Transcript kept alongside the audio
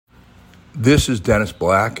This is Dennis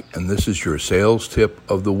Black, and this is your sales tip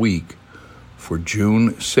of the week for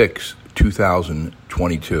June 6,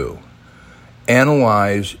 2022.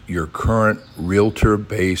 Analyze your current Realtor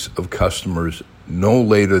base of customers no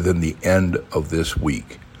later than the end of this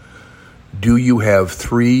week. Do you have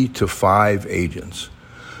 3 to 5 agents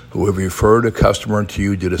who have referred a customer to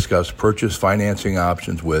you to discuss purchase financing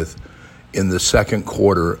options with in the second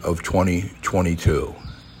quarter of 2022?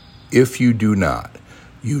 If you do not,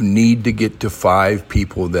 you need to get to 5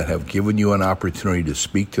 people that have given you an opportunity to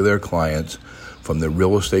speak to their clients from the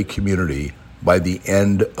real estate community by the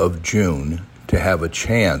end of June to have a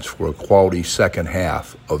chance for a quality second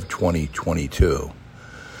half of 2022.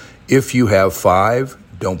 If you have 5,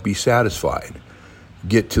 don't be satisfied.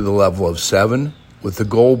 Get to the level of 7, with the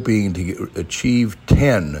goal being to achieve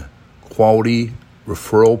 10 quality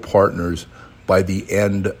referral partners by the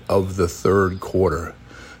end of the third quarter.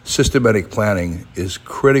 Systematic planning is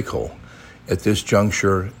critical at this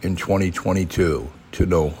juncture in 2022 to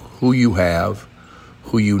know who you have,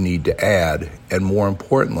 who you need to add, and more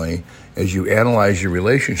importantly, as you analyze your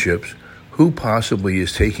relationships, who possibly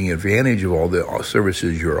is taking advantage of all the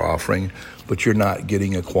services you're offering, but you're not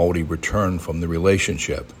getting a quality return from the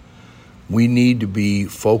relationship. We need to be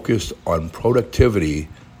focused on productivity,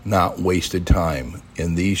 not wasted time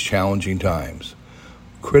in these challenging times.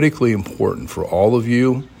 Critically important for all of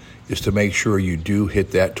you is to make sure you do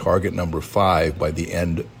hit that target number 5 by the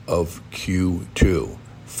end of Q2.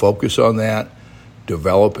 Focus on that,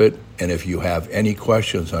 develop it, and if you have any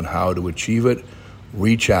questions on how to achieve it,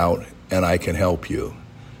 reach out and I can help you.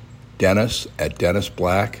 Dennis at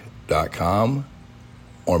dennisblack.com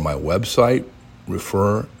or my website,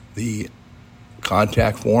 refer the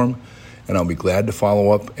contact form, and I'll be glad to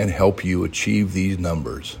follow up and help you achieve these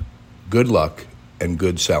numbers. Good luck and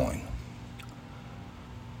good selling.